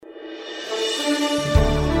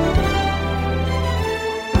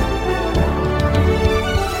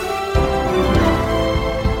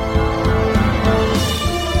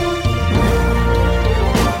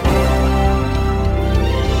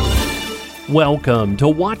Welcome to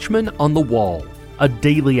Watchman on the Wall, a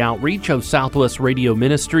daily outreach of Southwest Radio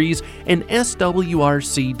Ministries and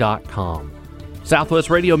SWRC.com. Southwest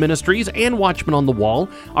Radio Ministries and Watchman on the Wall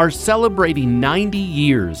are celebrating 90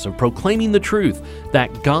 years of proclaiming the truth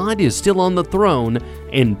that God is still on the throne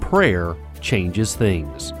and prayer changes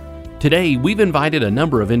things. Today, we've invited a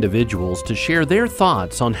number of individuals to share their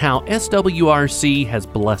thoughts on how SWRC has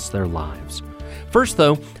blessed their lives. First,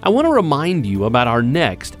 though, I want to remind you about our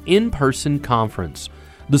next in-person conference.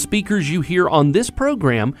 The speakers you hear on this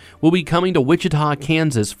program will be coming to Wichita,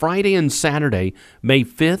 Kansas, Friday and Saturday, May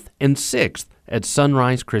 5th and 6th at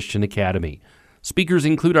Sunrise Christian Academy. Speakers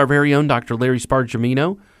include our very own Dr. Larry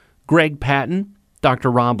Spargimino, Greg Patton,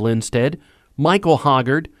 Dr. Rob Lindstead, Michael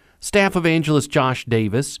Hoggard, Staff Evangelist Josh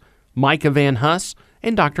Davis, Micah Van Huss,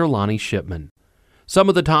 and Dr. Lonnie Shipman. Some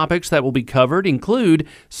of the topics that will be covered include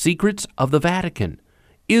secrets of the Vatican,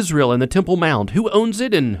 Israel and the Temple Mount, who owns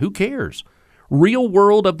it and who cares, real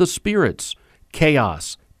world of the spirits,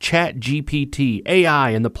 chaos, ChatGPT,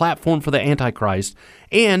 AI, and the platform for the Antichrist,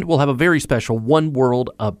 and we'll have a very special One World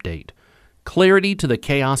update. Clarity to the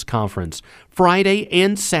Chaos Conference, Friday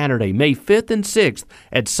and Saturday, May 5th and 6th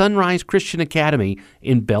at Sunrise Christian Academy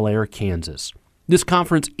in Bel Air, Kansas. This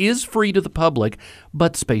conference is free to the public,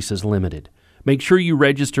 but space is limited. Make sure you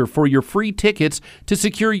register for your free tickets to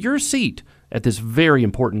secure your seat at this very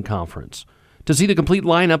important conference. To see the complete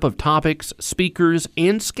lineup of topics, speakers,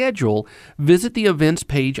 and schedule, visit the events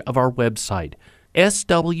page of our website,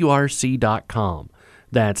 swrc.com.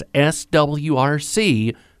 That's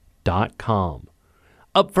swrc.com.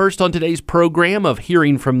 Up first on today's program of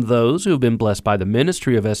hearing from those who have been blessed by the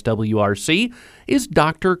ministry of SWRC is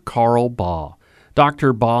Dr. Carl Baugh.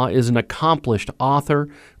 Dr. Baugh is an accomplished author,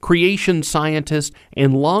 creation scientist,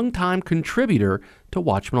 and longtime contributor to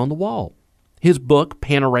Watchman on the Wall. His book,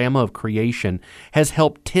 Panorama of Creation, has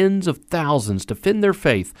helped tens of thousands defend their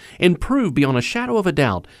faith and prove beyond a shadow of a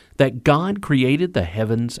doubt that God created the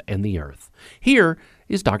heavens and the earth. Here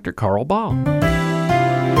is Dr. Carl Baugh.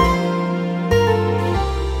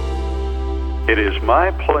 It is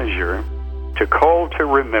my pleasure to call to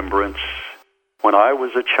remembrance when I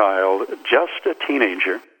was a child, just a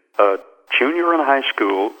teenager, a junior in high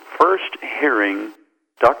school, first hearing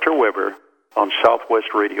Dr. Weber on Southwest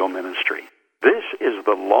Radio Ministry. This is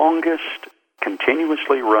the longest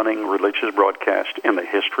continuously running religious broadcast in the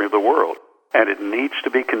history of the world, and it needs to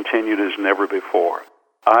be continued as never before.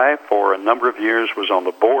 I, for a number of years, was on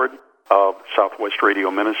the board of Southwest Radio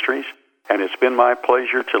Ministries, and it's been my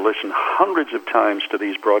pleasure to listen hundreds of times to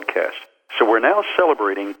these broadcasts. So we're now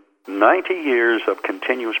celebrating 90 years of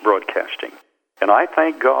continuous broadcasting. And I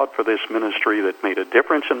thank God for this ministry that made a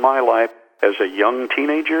difference in my life as a young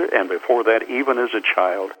teenager and before that even as a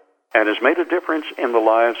child, and has made a difference in the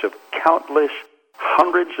lives of countless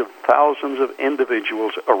hundreds of thousands of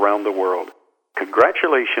individuals around the world.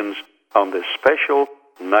 Congratulations on this special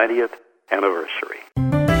 90th anniversary.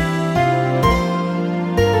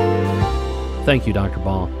 Thank you, Dr.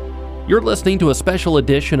 Baugh. You're listening to a special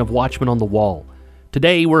edition of Watchman on the Wall.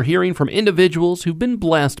 Today, we're hearing from individuals who've been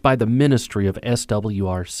blessed by the ministry of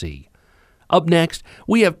SWRC. Up next,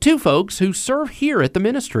 we have two folks who serve here at the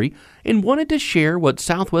ministry and wanted to share what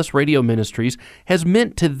Southwest Radio Ministries has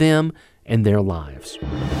meant to them and their lives.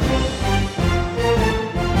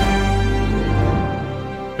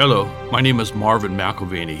 Hello, my name is Marvin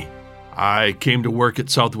McElvaney. I came to work at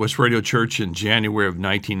Southwest Radio Church in January of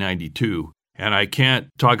 1992, and I can't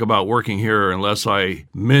talk about working here unless I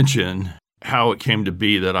mention how it came to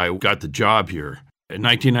be that I got the job here. In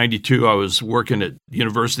 1992, I was working at the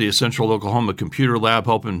University of Central Oklahoma Computer Lab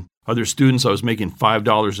helping other students. I was making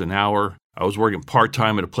 $5 an hour. I was working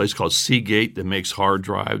part-time at a place called Seagate that makes hard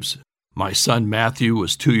drives. My son Matthew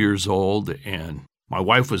was 2 years old, and my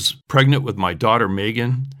wife was pregnant with my daughter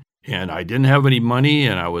Megan, and I didn't have any money,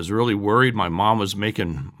 and I was really worried. My mom was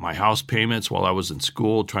making my house payments while I was in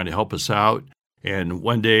school trying to help us out. And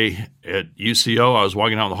one day at UCO, I was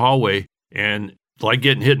walking down the hallway, and like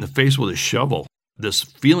getting hit in the face with a shovel, this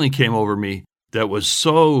feeling came over me that was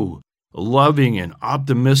so loving and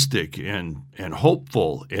optimistic and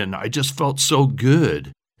hopeful, and I just felt so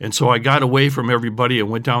good. And so I got away from everybody and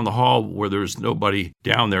went down the hall where there was nobody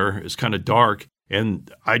down there. It's kind of dark, and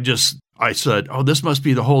I said, oh, this must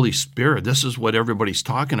be the Holy Spirit. This is what everybody's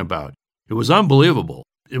talking about. It was unbelievable.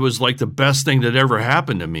 It was like the best thing that ever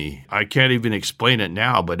happened to me. I can't even explain it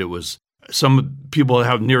now, but it was. Some people that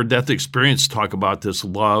have near-death experience talk about this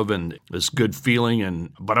love and this good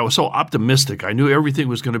feeling, but I was so optimistic. I knew everything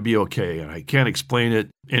was going to be okay, and I can't explain it.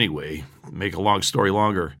 Anyway, make a long story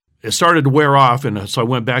longer. It started to wear off, and so I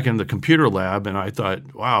went back in the computer lab, and I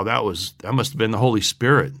thought, wow, that must have been the Holy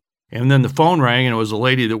Spirit. And then the phone rang, and it was a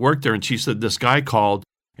lady that worked there, and she said this guy called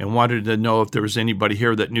and wanted to know if there was anybody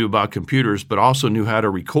here that knew about computers but also knew how to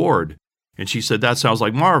record. And she said, that sounds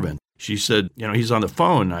like Marvin. She said, he's on the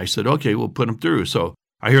phone. I said, okay, we'll put him through. So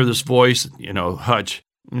I hear this voice, Hutch,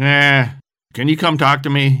 nah, can you come talk to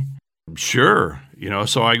me? Sure.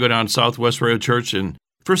 So I go down to Southwest Radio Church, and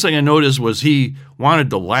first thing I noticed was he wanted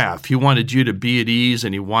to laugh. He wanted you to be at ease,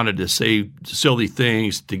 and he wanted to say silly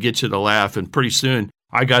things to get you to laugh. And pretty soon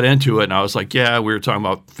I got into it, and I was like, yeah, we were talking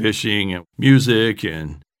about fishing and music,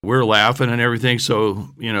 and we're laughing and everything. So,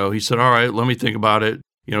 he said, all right, let me think about it.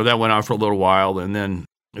 That went on for a little while. And then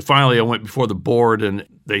finally I went before the board, and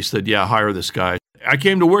they said, yeah, hire this guy. I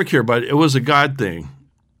came to work here, but it was a God thing.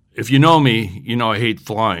 If you know me, I hate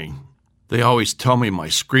flying. They always tell me my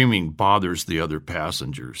screaming bothers the other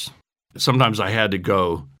passengers. Sometimes I had to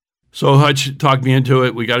go. So Hutch talked me into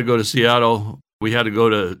it. We got to go to Seattle. We had to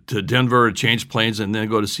go to Denver, change planes, and then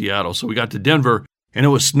go to Seattle. So we got to Denver, and it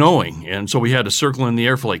was snowing. And so we had to circle in the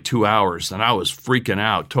air for like 2 hours, and I was freaking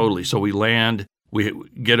out totally. So we land, we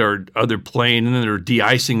get our other plane, and then they're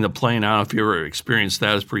de-icing the plane. I don't know if you ever experienced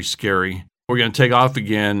that. It's pretty scary. We're going to take off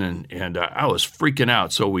again, and I was freaking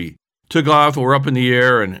out. So we took off, we're up in the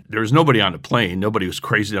air, and there was nobody on the plane. Nobody was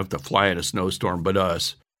crazy enough to fly in a snowstorm but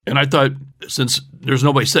us. And I thought, since there's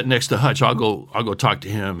nobody sitting next to Hutch, I'll go talk to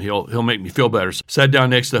him. He'll make me feel better. So sat down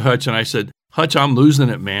next to Hutch, and I said, Hutch, I'm losing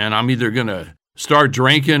it, man. I'm either going to start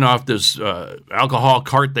drinking off this alcohol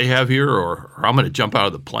cart they have here, or I'm going to jump out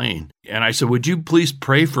of the plane. And I said, would you please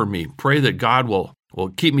pray for me? Pray that God will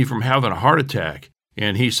keep me from having a heart attack.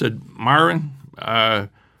 And he said, Myron,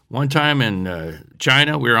 one time in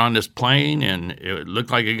China, we were on this plane, and it looked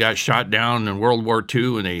like it got shot down in World War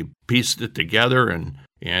II, and they pieced it together, and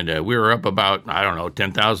we were up about,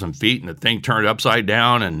 10,000 feet, and the thing turned upside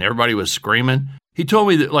down, and everybody was screaming. He told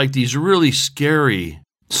me that, like, these really scary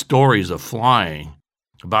stories of flying,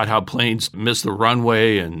 about how planes missed the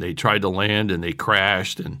runway, and they tried to land, and they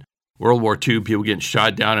crashed, and World War II, people getting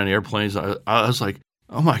shot down in airplanes. I was like,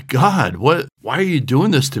 oh, my God, why are you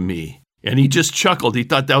doing this to me? And he just chuckled. He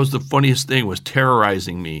thought that was the funniest thing, was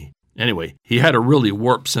terrorizing me. Anyway, he had a really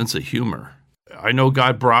warped sense of humor. I know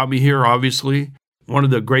God brought me here, obviously. One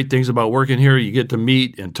of the great things about working here, you get to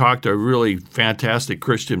meet and talk to really fantastic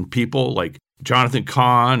Christian people like Jonathan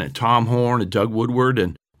Cahn and Tom Horn and Doug Woodward.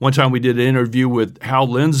 And one time we did an interview with Hal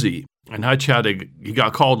Lindsey, and Hutch he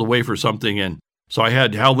got called away for something. And so I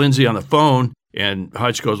had Hal Lindsey on the phone, and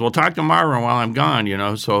Hutch goes, well, talk to Myron while I'm gone,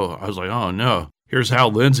 So I was like, oh, no. Here's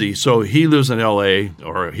Hal Lindsey. So he lives in L.A.,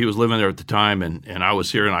 or he was living there at the time, and I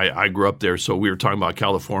was here, and I grew up there. So we were talking about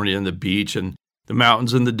California and the beach and the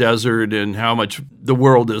mountains and the desert and how much the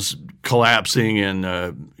world is collapsing. And,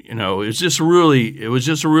 it was just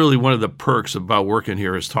really one of the perks about working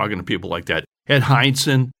here is talking to people like that. Ed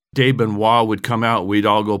Heinzen, Dave Benoit would come out. We'd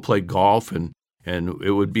all go play golf, and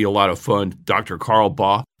it would be a lot of fun. Dr. Carl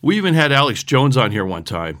Baugh. We even had Alex Jones on here one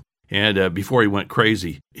time. And before he went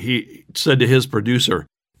crazy, he said to his producer,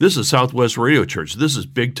 this is Southwest Radio Church. This is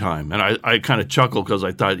big time. And I kind of chuckled because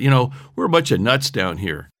I thought, we're a bunch of nuts down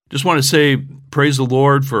here. Just want to say praise the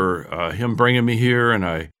Lord for him bringing me here. And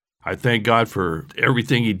I thank God for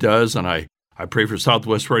everything he does. And I pray for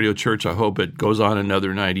Southwest Radio Church. I hope it goes on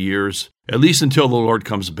another 90 years, at least until the Lord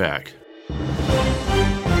comes back.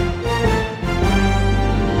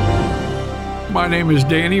 My name is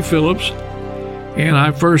Danny Phillips, and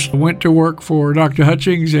I first went to work for Dr.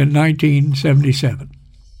 Hutchings in 1977.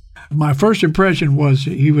 My first impression was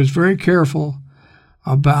that he was very careful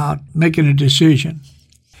about making a decision.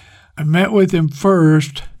 I met with him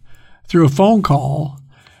first through a phone call,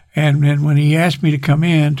 and then when he asked me to come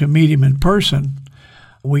in to meet him in person,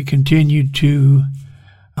 we continued to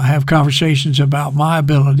have conversations about my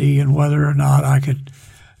ability and whether or not I could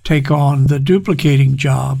take on the duplicating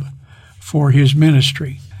job for his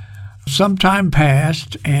ministry. Some time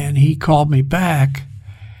passed, and he called me back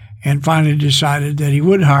and finally decided that he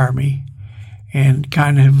would hire me and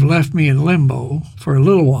kind of left me in limbo for a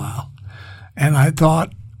little while. And I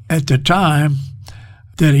thought at the time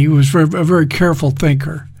that he was a very careful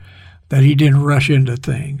thinker, that he didn't rush into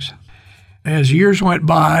things. As years went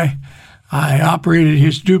by, I operated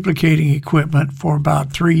his duplicating equipment for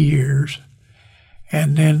about 3 years,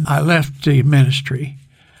 and then I left the ministry.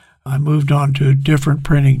 I moved on to a different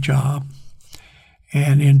printing job.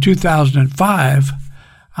 And in 2005,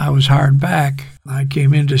 I was hired back. I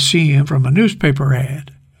came in to see him from a newspaper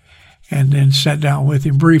ad and then sat down with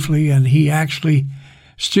him briefly, and he actually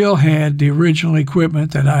still had the original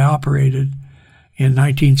equipment that I operated in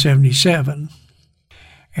 1977.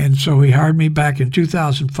 And so he hired me back in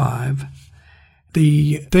 2005.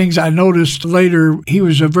 The things I noticed later, he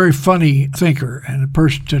was a very funny thinker and a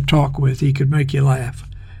person to talk with. He could make you laugh.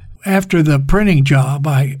 After the printing job,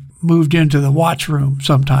 I moved into the watch room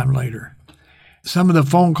sometime later. Some of the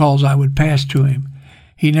phone calls I would pass to him,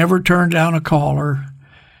 he never turned down a caller.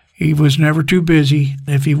 He was never too busy.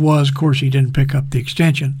 If he was, of course, he didn't pick up the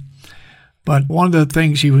extension. But one of the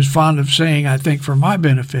things he was fond of saying, I think for my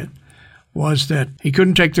benefit, was that he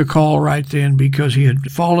couldn't take the call right then because he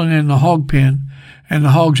had fallen in the hog pen and the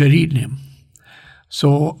hogs had eaten him.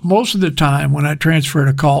 So most of the time when I transferred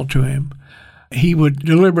a call to him, he would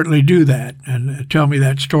deliberately do that and tell me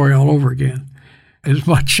that story all over again, as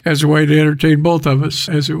much as a way to entertain both of us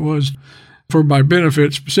as it was for my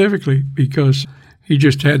benefit specifically, because he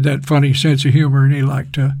just had that funny sense of humor, and he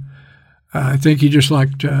liked to, I think he just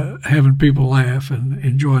liked having people laugh and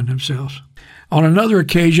enjoying themselves. On another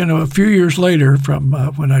occasion, a few years later, from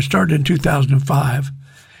when I started in 2005,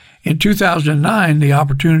 in 2009, the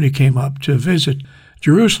opportunity came up to visit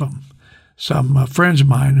Jerusalem. Some friends of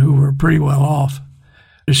mine who were pretty well off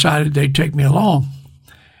decided they'd take me along,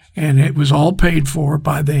 and it was all paid for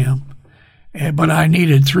by them. But I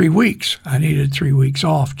needed 3 weeks. I needed 3 weeks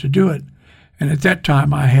off to do it. And at that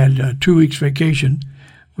time, I had 2 weeks vacation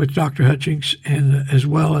with Dr. Hutchings, and as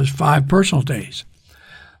well as 5 personal days.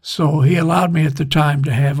 So he allowed me at the time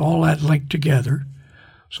to have all that linked together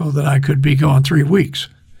so that I could be gone 3 weeks.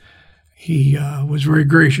 He was very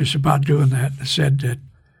gracious about doing that and said that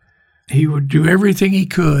he would do everything he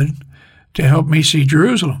could to help me see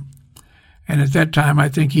Jerusalem. And at that time, I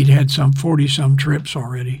think he'd had some 40-some trips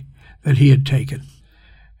already that he had taken.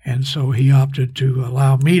 And so he opted to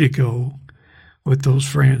allow me to go with those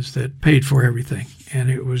friends that paid for everything. And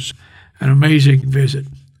it was an amazing visit.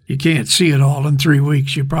 You can't see it all in 3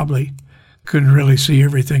 weeks. You probably couldn't really see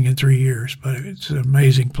everything in 3 years, but it's an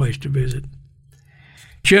amazing place to visit.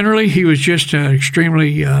 Generally, he was just an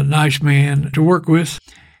extremely nice man to work with.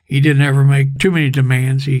 He didn't ever make too many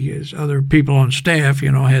demands. His other people on staff,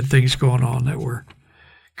 had things going on that were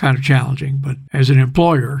kind of challenging. But as an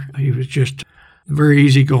employer, he was just very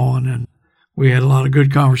easygoing, and we had a lot of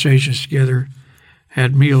good conversations together,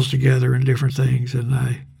 had meals together and different things, and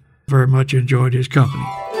I very much enjoyed his company.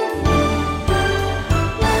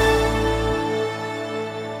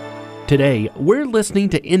 Today, we're listening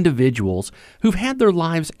to individuals who've had their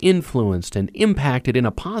lives influenced and impacted in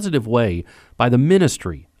a positive way by the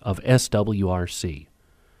ministry of SWRC.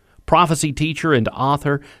 Prophecy teacher and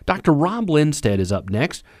author Dr. Rob Lindstedt is up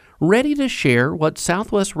next, ready to share what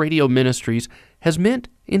Southwest Radio Ministries has meant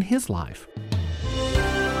in his life.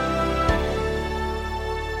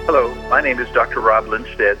 Hello, my name is Dr. Rob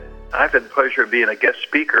Lindstedt. I've had the pleasure of being a guest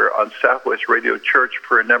speaker on Southwest Radio Church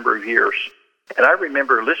for a number of years. And I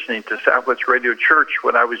remember listening to Southwest Radio Church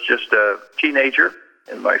when I was just a teenager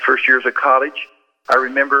in my first years of college. I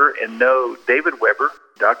remember and know David Weber,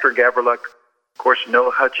 Dr. Gavriluk, of course,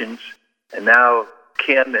 Noah Hutchings, and now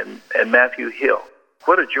Ken and Matthew Hill.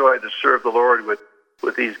 What a joy to serve the Lord with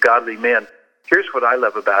these godly men. Here's what I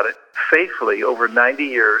love about it. Faithfully, over 90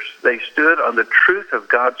 years, they stood on the truth of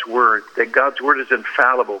God's Word, that God's Word is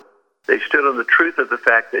infallible. They stood on the truth of the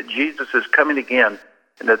fact that Jesus is coming again,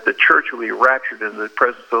 and that the church will be raptured into the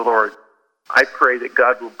presence of the Lord. I pray that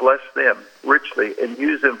God will bless them richly and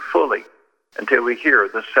use them fully until we hear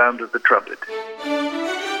the sound of the trumpet.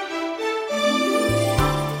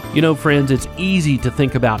 Friends, it's easy to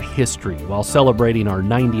think about history while celebrating our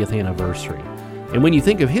 90th anniversary. And when you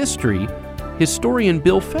think of history, historian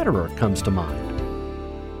Bill Federer comes to mind.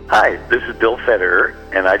 Hi, this is Bill Federer,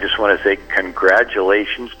 and I just want to say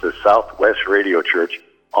congratulations to Southwest Radio Church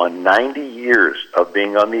on 90 years of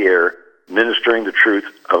being on the air, ministering the truth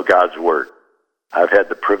of God's Word. I've had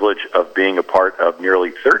the privilege of being a part of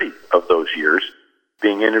nearly 30 of those years,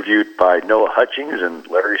 being interviewed by Noah Hutchings and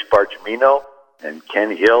Larry Spargimino and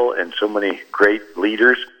Ken Hill and so many great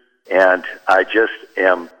leaders. And I just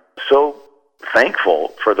am so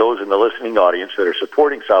thankful for those in the listening audience that are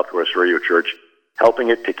supporting Southwest Radio Church, helping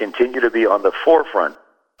it to continue to be on the forefront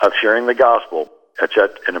of sharing the gospel at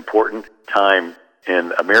such an important time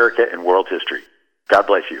in America and world history. God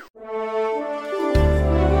bless you.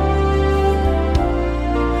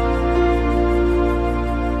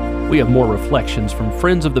 We have more reflections from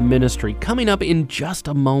friends of the ministry coming up in just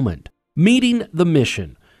a moment. Meeting the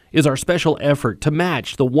Mission is our special effort to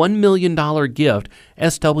match the $1 million gift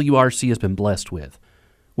SWRC has been blessed with.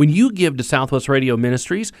 When you give to Southwest Radio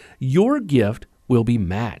Ministries, your gift will be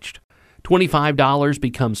matched. $25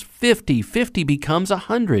 becomes $50, $50 becomes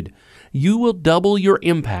 $100. You will double your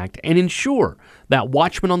impact and ensure that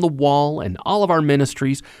Watchman on the Wall and all of our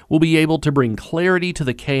ministries will be able to bring clarity to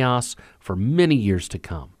the chaos for many years to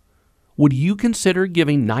come. Would you consider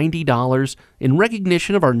giving $90 in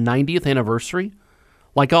recognition of our 90th anniversary?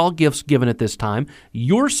 Like all gifts given at this time,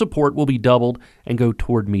 your support will be doubled and go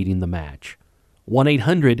toward meeting the match.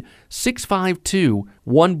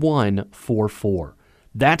 1-800-652-1144.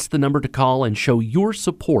 That's the number to call and show your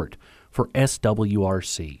support for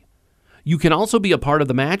SWRC. You can also be a part of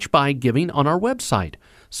the match by giving on our website,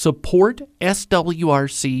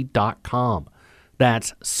 supportswrc.com.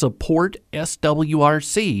 That's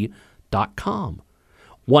supportswrc.com.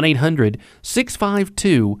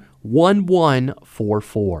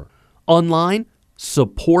 1-800-652-1144. Online,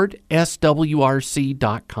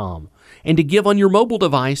 supportswrc.com. And to give on your mobile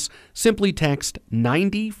device, simply text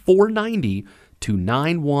 9490 to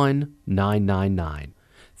 91999.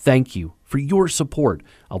 Thank you for your support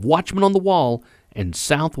of Watchmen on the Wall and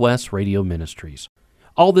Southwest Radio Ministries.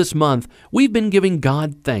 All this month, we've been giving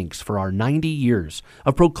God thanks for our 90 years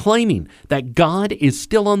of proclaiming that God is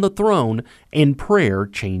still on the throne and prayer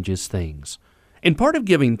changes things. And part of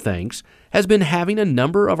giving thanks has been having a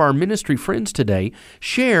number of our ministry friends today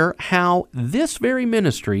share how this very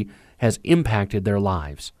ministry has impacted their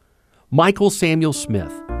lives. Michael Samuel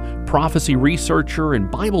Smith, prophecy researcher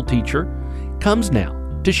and Bible teacher, comes now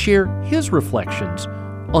to share his reflections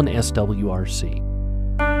on SWRC.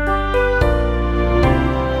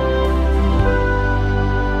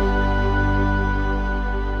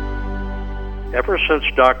 Ever since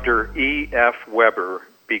Dr. E.F. Weber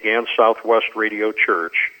began Southwest Radio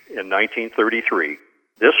Church in 1933,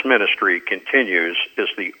 this ministry continues as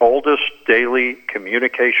the oldest daily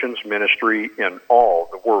communications ministry in all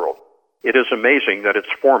the world. It is amazing that its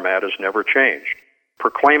format has never changed,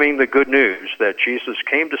 proclaiming the good news that Jesus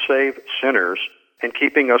came to save sinners and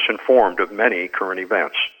keeping us informed of many current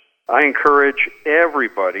events. I encourage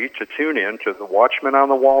everybody to tune in to the Watchmen on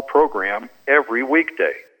the Wall program every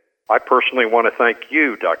weekday. I personally want to thank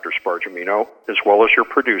you, Dr. Spargimino, as well as your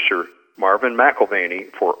producer, Marvin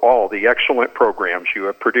McElvaney, for all the excellent programs you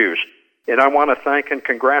have produced. And I want to thank and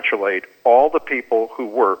congratulate all the people who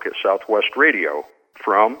work at Southwest Radio,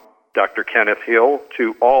 from Dr. Kenneth Hill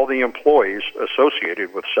to all the employees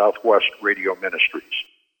associated with Southwest Radio Ministries.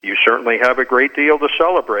 You certainly have a great deal to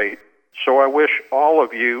celebrate, so I wish all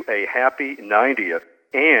of you a happy 90th,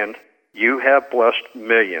 and you have blessed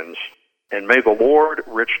millions. And may the Lord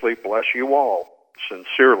richly bless you all.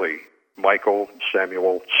 Sincerely, Michael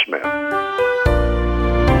Samuel Smith.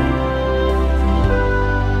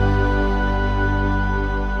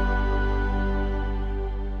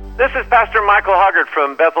 This is Pastor Michael Hoggart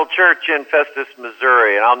from Bethel Church in Festus,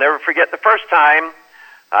 Missouri, and I'll never forget the first time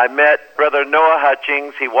I met Brother Noah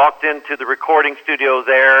Hutchings. He walked into the recording studio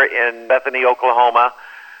there in Bethany, Oklahoma,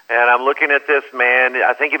 and I'm looking at this man.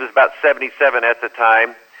 I think he was about 77 at the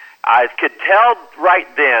time. I could tell right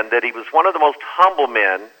then that he was one of the most humble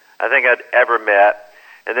men I think I'd ever met.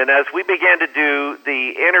 And then as we began to do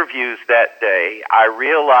the interviews that day, I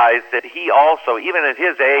realized that he also, even at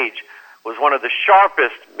his age, was one of the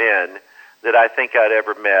sharpest men that I think I'd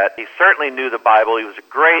ever met. He certainly knew the Bible. He was a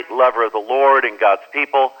great lover of the Lord and God's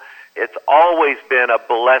people. It's always been a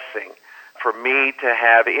blessing for me to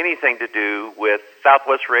have anything to do with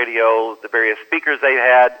Southwest Radio, the various speakers they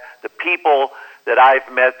had, the people that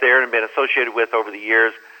I've met there and been associated with over the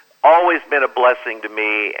years. Always been a blessing to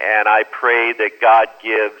me, and I pray that God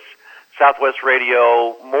gives Southwest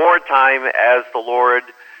Radio more time as the Lord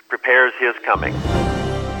prepares His coming.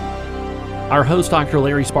 Our host, Dr.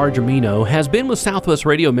 Larry Spargimino, has been with Southwest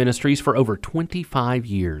Radio Ministries for over 25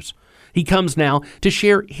 years. He comes now to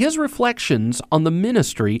share his reflections on the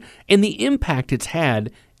ministry and the impact it's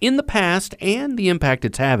had in the past and the impact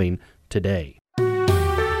it's having today.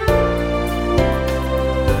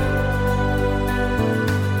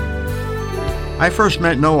 I first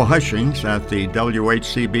met Noah Hutchings at the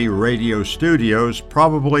WHCB radio studios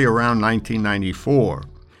probably around 1994.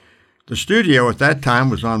 The studio at that time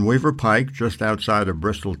was on Weaver Pike, just outside of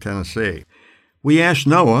Bristol, Tennessee. We asked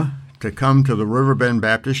Noah to come to the Riverbend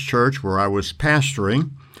Baptist Church where I was pastoring.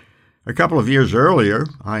 A couple of years earlier,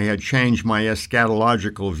 I had changed my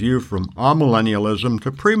eschatological view from amillennialism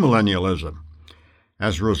to premillennialism.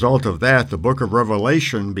 As a result of that, the book of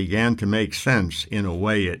Revelation began to make sense in a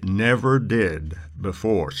way it never did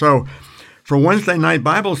before. So, for Wednesday night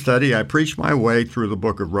Bible study, I preached my way through the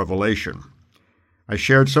book of Revelation. I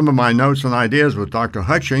shared some of my notes and ideas with Dr.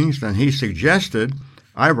 Hutchings, and he suggested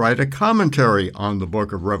I write a commentary on the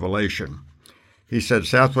book of Revelation. He said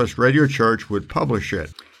Southwest Radio Church would publish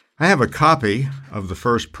it. I have a copy of the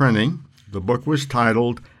first printing. The book was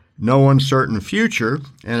titled No Uncertain Future,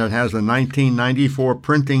 and it has a 1994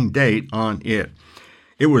 printing date on it.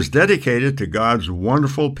 It was dedicated to God's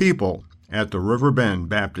wonderful people at the Riverbend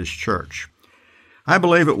Baptist Church. I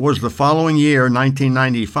believe it was the following year,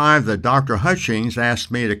 1995, that Dr. Hutchings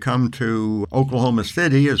asked me to come to Oklahoma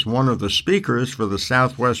City as one of the speakers for the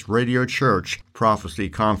Southwest Radio Church Prophecy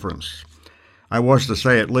Conference. I was, to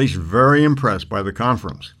say at least, very impressed by the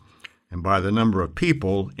conference and by the number of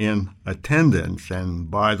people in attendance and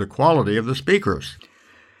by the quality of the speakers.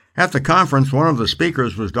 At the conference, one of the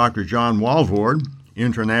speakers was Dr. John Walvoord,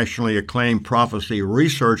 internationally acclaimed prophecy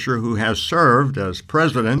researcher who has served as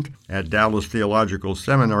president at Dallas Theological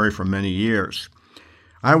Seminary for many years.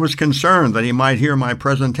 I was concerned that he might hear my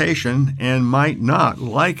presentation and might not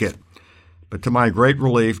like it. But to my great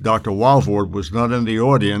relief, Dr. Walvoord was not in the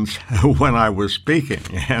audience when I was speaking,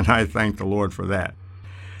 and I thank the Lord for that.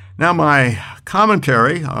 Now, my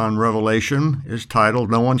commentary on Revelation is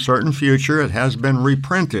titled No Uncertain Future. It has been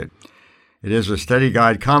reprinted. It is a study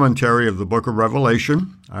guide commentary of the book of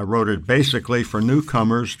Revelation. I wrote it basically for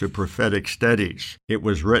newcomers to prophetic studies. It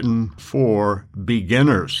was written for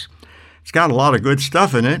beginners. It's got a lot of good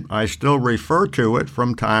stuff in it. I still refer to it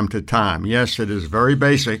from time to time. Yes, it is very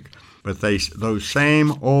basic, but those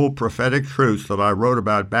same old prophetic truths that I wrote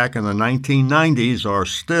about back in the 1990s are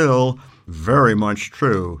still very much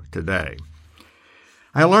true today.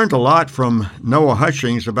 I learned a lot from Noah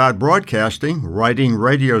Hutchings about broadcasting, writing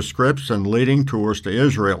radio scripts, and leading tours to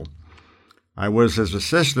Israel. I was his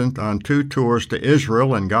assistant on 2 tours to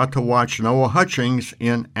Israel and got to watch Noah Hutchings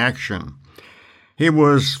in action. He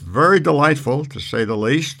was very delightful, to say the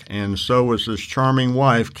least, and so was his charming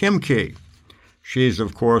wife, Kim Key. She's,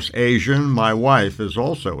 of course, Asian. My wife is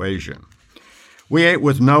also Asian. We ate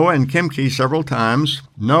with Noah and Kim Key several times.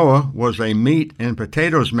 Noah was a meat and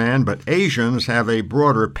potatoes man, but Asians have a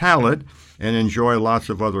broader palate and enjoy lots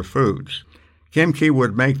of other foods. Kim Key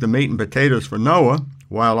would make the meat and potatoes for Noah,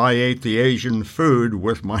 while I ate the Asian food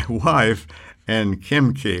with my wife and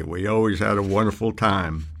Kim Key. We always had a wonderful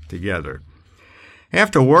time together.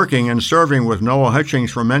 After working and serving with Noah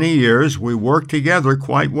Hutchings for many years, we worked together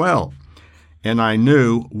quite well, and I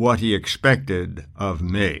knew what he expected of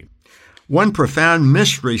me. One profound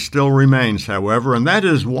mystery still remains, however, and that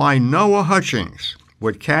is why Noah Hutchings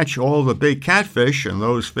would catch all the big catfish and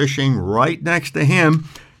those fishing right next to him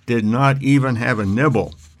did not even have a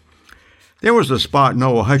nibble. There was a spot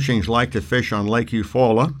Noah Hutchings liked to fish on Lake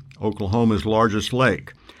Eufaula, Oklahoma's largest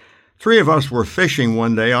lake. 3 of us were fishing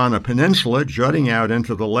one day on a peninsula jutting out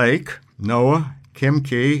into the lake, Noah, Kim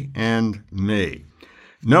Key, and me.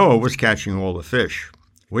 Noah was catching all the fish.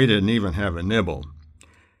 We didn't even have a nibble.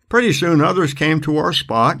 Pretty soon others came to our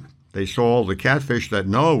spot. They saw all the catfish that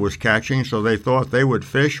Noah was catching, so they thought they would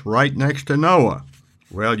fish right next to Noah.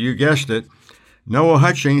 Well, you guessed it. Noah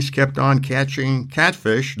Hutchings kept on catching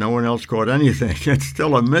catfish. No one else caught anything. It's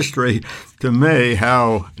still a mystery to me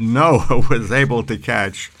how Noah was able to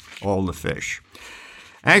catch all the fish.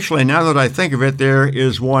 Actually, now that I think of it, there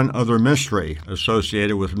is one other mystery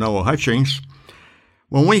associated with Noah Hutchings.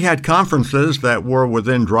 When we had conferences that were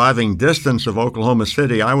within driving distance of Oklahoma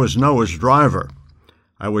City, I was Noah's driver.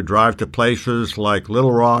 I would drive to places like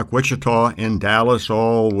Little Rock, Wichita, and Dallas,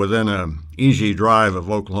 all within an easy drive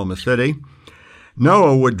of Oklahoma City.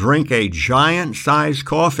 Noah would drink a giant-sized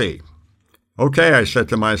coffee. Okay, I said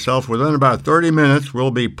to myself, within about 30 minutes,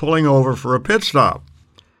 we'll be pulling over for a pit stop.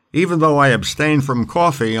 Even though I abstained from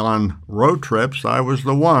coffee on road trips, I was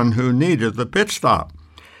the one who needed the pit stop.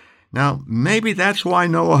 Now, maybe that's why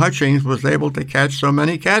Noah Hutchings was able to catch so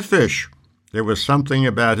many catfish. There was something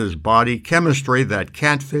about his body chemistry that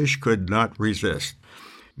catfish could not resist.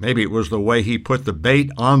 Maybe it was the way he put the bait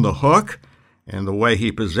on the hook and the way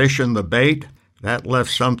he positioned the bait. That left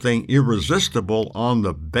something irresistible on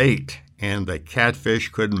the bait, and the catfish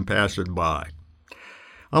couldn't pass it by.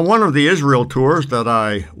 On one of the Israel tours that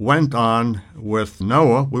I went on with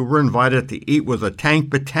Noah, we were invited to eat with a tank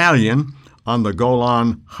battalion on the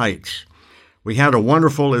Golan Heights. We had a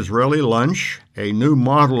wonderful Israeli lunch. A new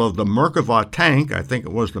model of the Merkava tank, I think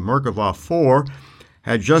it was the Merkava 4,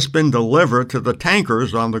 had just been delivered to the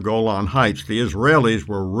tankers on the Golan Heights. The Israelis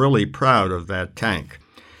were really proud of that tank.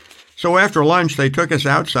 So after lunch, they took us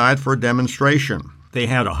outside for a demonstration. They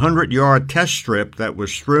had a 100-yard test strip that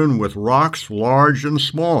was strewn with rocks, large and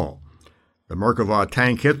small. The Merkava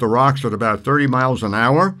tank hit the rocks at about 30 miles an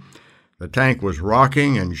hour. The tank was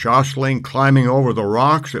rocking and jostling, climbing over the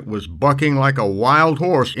rocks. It was bucking like a wild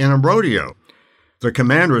horse in a rodeo. The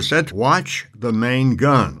commander said, "Watch the main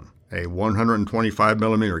gun," a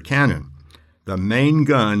 125-millimeter cannon. The main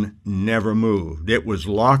gun never moved. It was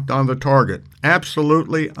locked on the target.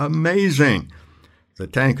 Absolutely amazing. The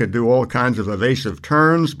tank could do all kinds of evasive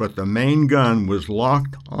turns, but the main gun was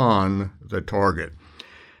locked on the target.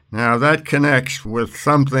 Now, that connects with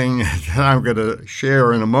something that I'm going to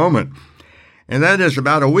share in a moment. And that is,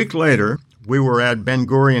 about a week later, we were at Ben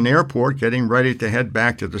Gurion Airport getting ready to head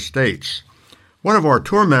back to the States. One of our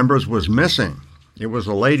tour members was missing. It was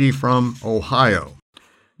a lady from Ohio.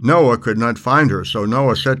 Noah could not find her, so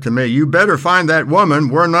Noah said to me, "You better find that woman.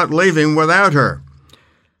 We're not leaving without her."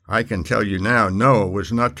 I can tell you now, Noah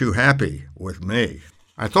was not too happy with me.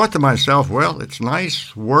 I thought to myself, well, it's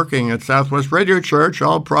nice working at Southwest Radio Church.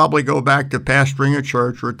 I'll probably go back to pastoring a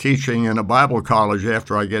church or teaching in a Bible college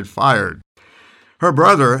after I get fired. Her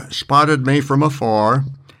brother spotted me from afar.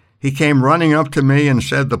 He came running up to me and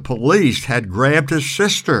said the police had grabbed his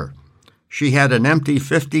sister. She had an empty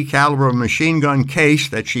 .50 caliber machine gun case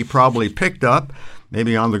that she probably picked up,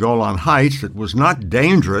 maybe on the Golan Heights. It was not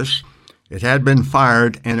dangerous. It had been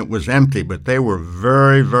fired and it was empty, but they were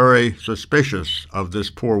very, very suspicious of this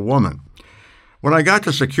poor woman. When I got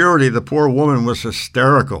to security, the poor woman was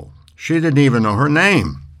hysterical. She didn't even know her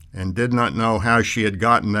name and did not know how she had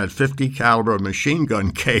gotten that .50 caliber machine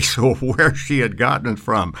gun case or where she had gotten it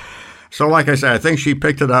from. So like I said, I think she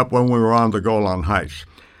picked it up when we were on the Golan Heights.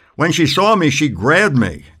 When she saw me, she grabbed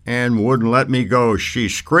me and wouldn't let me go. She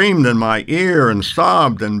screamed in my ear and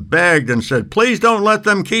sobbed and begged and said, "Please don't let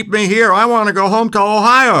them keep me here. I want to go home to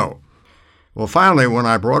Ohio." Well, finally, when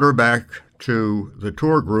I brought her back to the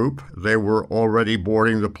tour group, they were already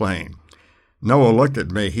boarding the plane. Noah looked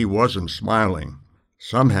at me. He wasn't smiling.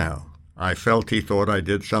 Somehow, I felt he thought I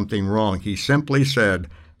did something wrong. He simply said,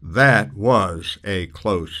 "That was a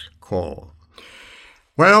close call."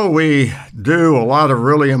 Well, we do a lot of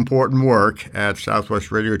really important work at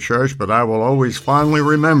Southwest Radio Church, but I will always fondly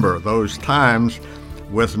remember those times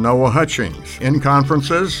with Noah Hutchings in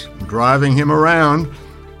conferences, driving him around,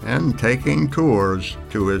 and taking tours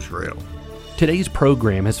to Israel. Today's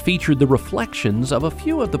program has featured the reflections of a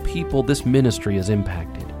few of the people this ministry has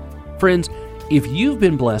impacted. Friends, if you've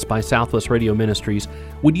been blessed by Southwest Radio Ministries,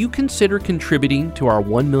 would you consider contributing to our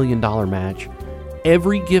 $1 million match?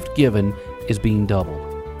 Every gift given is being doubled.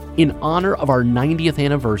 In honor of our 90th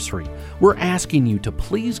anniversary, we're asking you to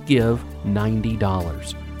please give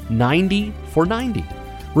 $90. 90 for 90.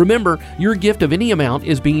 Remember, your gift of any amount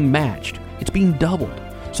is being matched. It's being doubled.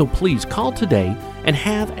 So please call today and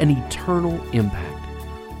have an eternal impact.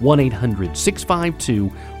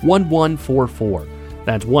 1-800-652-1144.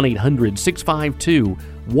 That's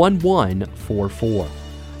 1-800-652-1144.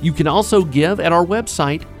 You can also give at our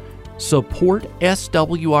website,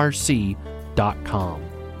 supportswrc.com.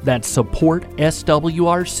 That's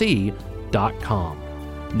supportswrc.com.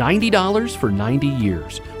 $90 for 90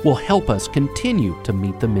 years will help us continue to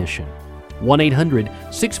meet the mission.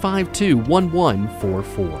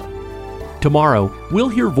 1-800-652-1144. Tomorrow, we'll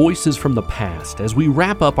hear voices from the past as we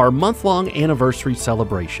wrap up our month-long anniversary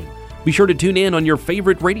celebration. Be sure to tune in on your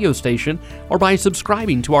favorite radio station or by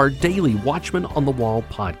subscribing to our daily Watchman on the Wall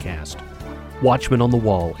podcast. Watchman on the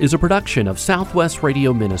Wall is a production of Southwest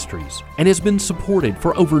Radio Ministries and has been supported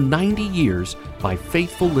for over 90 years by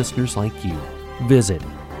faithful listeners like you. Visit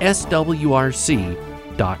swrc.com.